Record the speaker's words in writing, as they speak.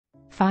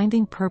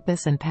Finding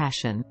purpose and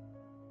passion.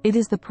 It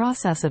is the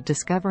process of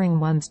discovering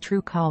one's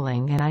true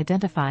calling and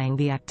identifying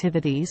the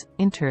activities,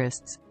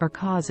 interests, or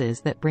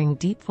causes that bring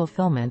deep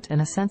fulfillment and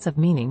a sense of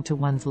meaning to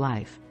one's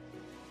life.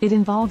 It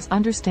involves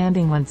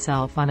understanding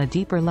oneself on a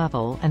deeper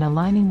level and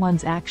aligning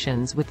one's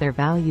actions with their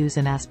values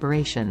and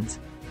aspirations.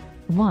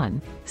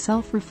 1.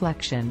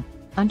 Self-reflection.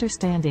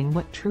 Understanding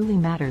what truly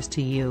matters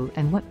to you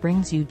and what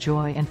brings you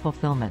joy and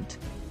fulfillment.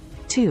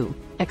 2.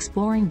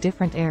 Exploring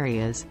different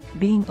areas,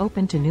 being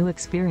open to new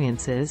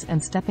experiences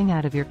and stepping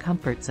out of your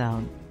comfort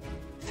zone.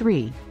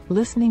 3.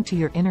 Listening to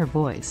your inner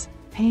voice,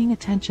 paying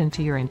attention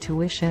to your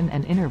intuition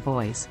and inner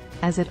voice,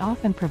 as it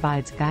often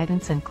provides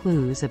guidance and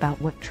clues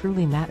about what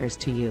truly matters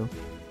to you.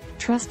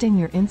 Trusting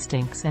your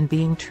instincts and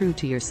being true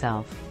to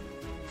yourself.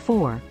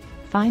 4.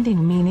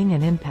 Finding meaning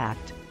and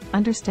impact,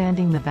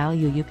 understanding the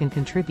value you can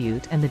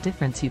contribute and the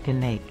difference you can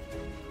make.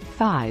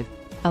 5.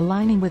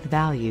 Aligning with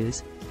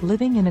values,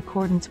 living in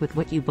accordance with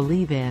what you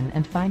believe in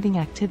and finding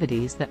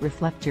activities that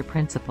reflect your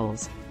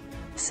principles.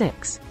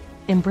 6.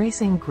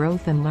 Embracing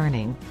growth and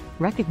learning,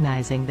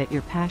 recognizing that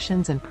your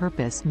passions and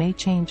purpose may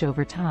change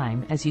over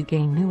time as you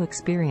gain new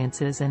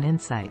experiences and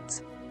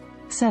insights.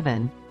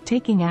 7.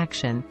 Taking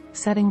action,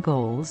 setting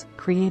goals,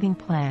 creating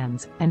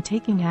plans, and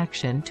taking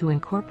action to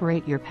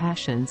incorporate your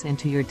passions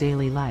into your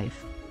daily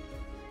life.